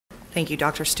Thank you,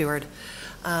 Dr. Stewart.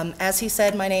 As he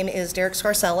said, my name is Derek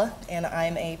Scarsella, and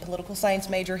I'm a political science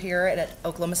major here at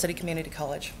Oklahoma City Community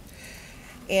College.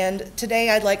 And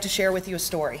today I'd like to share with you a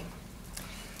story.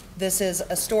 This is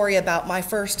a story about my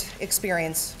first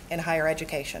experience in higher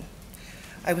education.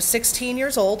 I was 16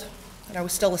 years old, and I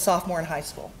was still a sophomore in high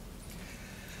school.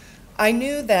 I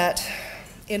knew that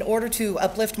in order to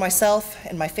uplift myself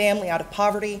and my family out of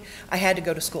poverty, I had to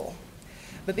go to school.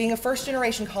 But being a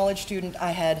first-generation college student,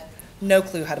 I had no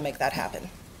clue how to make that happen.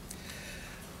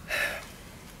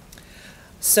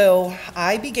 So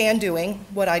I began doing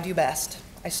what I do best.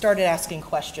 I started asking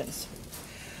questions.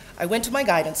 I went to my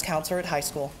guidance counselor at high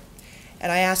school,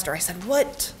 and I asked her, I said,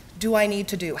 what do I need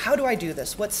to do? How do I do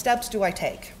this? What steps do I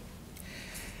take?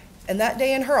 And that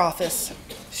day in her office,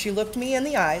 she looked me in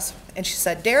the eyes, and she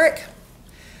said, Derek,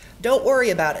 don't worry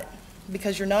about it,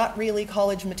 because you're not really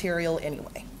college material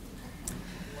anyway.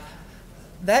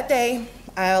 That day,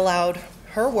 I allowed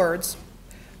her words,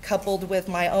 coupled with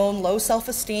my own low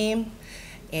self-esteem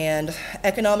and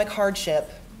economic hardship,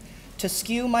 to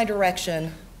skew my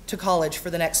direction to college for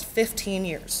the next 15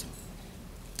 years.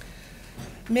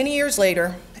 Many years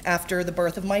later, after the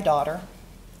birth of my daughter,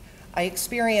 I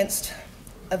experienced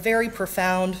a very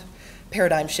profound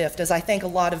paradigm shift, as I think a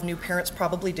lot of new parents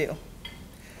probably do.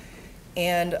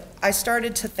 And I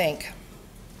started to think,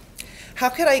 how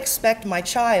could I expect my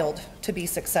child to be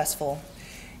successful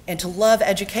and to love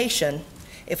education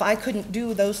if I couldn't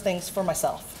do those things for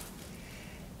myself?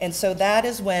 And so that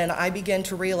is when I began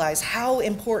to realize how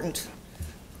important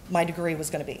my degree was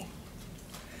going to be.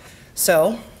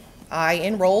 So I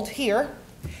enrolled here,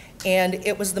 and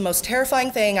it was the most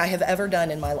terrifying thing I have ever done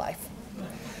in my life.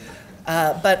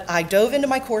 But I dove into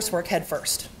my coursework head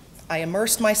first. I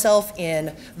immersed myself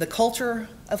in the culture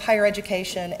of higher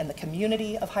education and the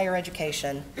community of higher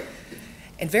education.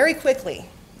 And very quickly,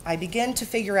 I began to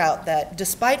figure out that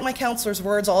despite my counselor's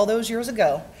words all those years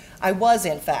ago, I was,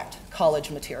 in fact,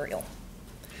 college material.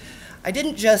 I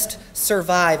didn't just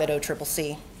survive at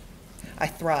OCCC, I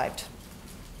thrived.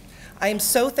 I am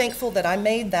so thankful that I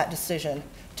made that decision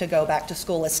to go back to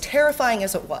school, as terrifying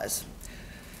as it was.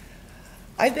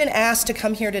 I've been asked to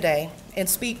come here today and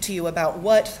speak to you about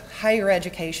what higher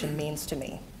education means to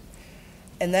me.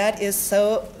 And that is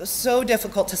so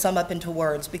difficult to sum up into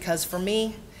words, because for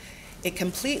me, it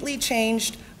completely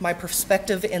changed my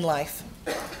perspective in life.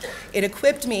 It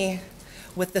equipped me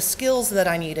with the skills that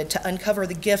I needed to uncover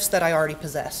the gifts that I already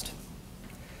possessed.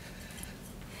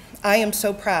 I am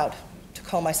so proud to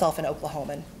call myself an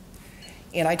Oklahoman,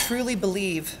 and I truly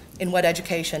believe in what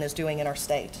education is doing in our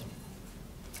state.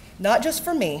 Not just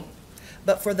for me,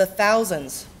 but for the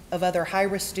thousands of other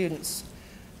high-risk students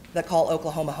that call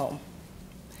Oklahoma home.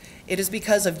 It is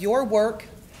because of your work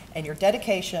and your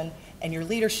dedication and your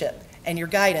leadership and your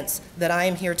guidance that I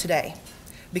am here today.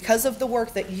 Because of the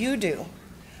work that you do,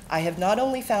 I have not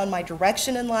only found my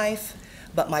direction in life,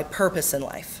 but my purpose in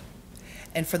life.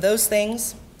 And for those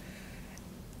things,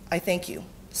 I thank you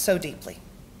so deeply.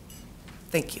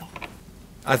 Thank you.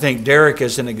 I think Derek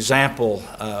is an example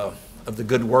of the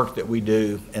good work that we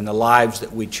do and the lives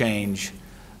that we change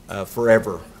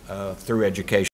forever through education.